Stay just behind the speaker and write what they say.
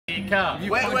come.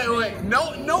 Wait.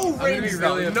 No rings,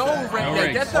 though. No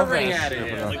ring. Get the ring out of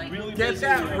here. Get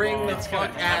that ring the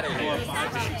fuck out of here.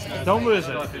 Don't lose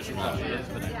it.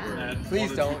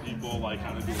 Please don't.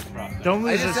 Don't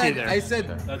lose this either. I said,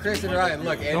 Chris and Ryan,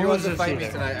 look, Andrew wants to fight me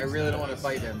tonight. I really don't want to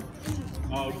fight him.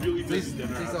 Please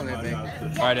don't hit me.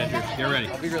 All right, Andrew, get ready.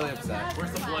 I'll be really upset.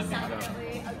 Where's the blood zone?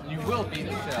 You will beat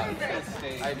the shit out of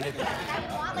me. I admit it.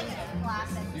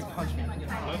 You punch me.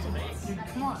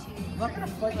 Come on. I'm not gonna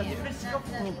fight you. Just a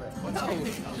little bit. No,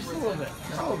 just a little bit.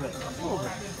 A little bit.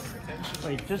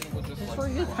 Wait, just for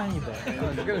a tiny bit.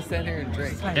 I'm gonna stand here and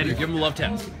drink. Andrew, give him a love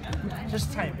tap.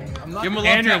 Just tiny bit. Give him a love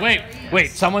Andrew, tap.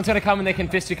 wait. Someone's gonna come and they can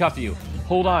fisticuff you.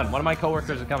 Hold on. One of my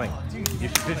coworkers is coming. You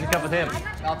should fisticuff with him.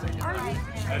 I'll take it.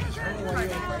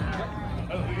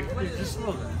 Just a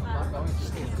little bit.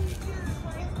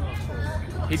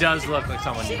 He does look like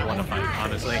someone you'd want to fight,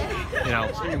 honestly. You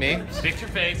know, Me? fix your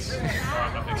face.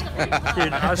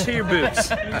 Dude, I'll see your boobs.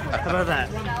 How about that?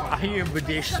 I'll hear your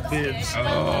bodacious boobs.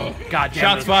 Oh, God damn.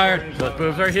 Shots fired. Those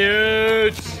boobs are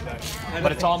huge.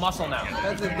 But it's all muscle now.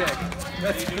 That's a dick.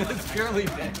 That's purely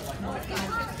dick.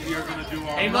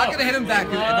 Hey, I'm not gonna hit him back.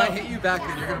 If I hit you back,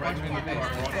 then you're gonna punch me in the face.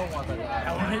 I don't want that. I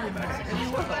want to hit you back.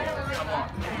 You will.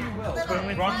 But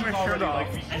I'm gonna take my shirt off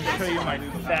and show you my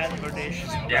fat, bodacious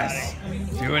body. Yes.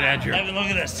 Do it, Andrew. I mean, look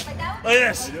at this. Look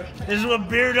at this. This is what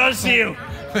beer does to you.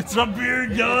 It's what beer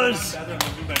does.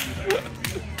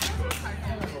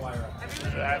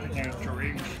 Having you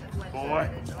drink, boy.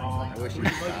 I wish you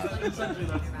would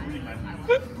stop.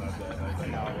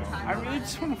 I really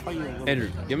just want to fight you a little bit. Andrew,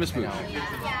 give him a smooch. No.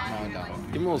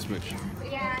 Give him a little smooch.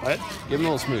 What? Give him a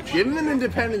little smooch. Give him an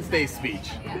Independence Day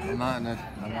speech. I'm not in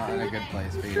a good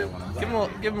place for you to want to.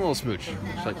 Give him a little smooch.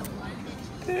 Just like,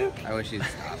 I wish you'd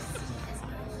stop.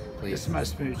 Please. This is my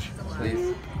smooch.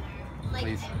 Please.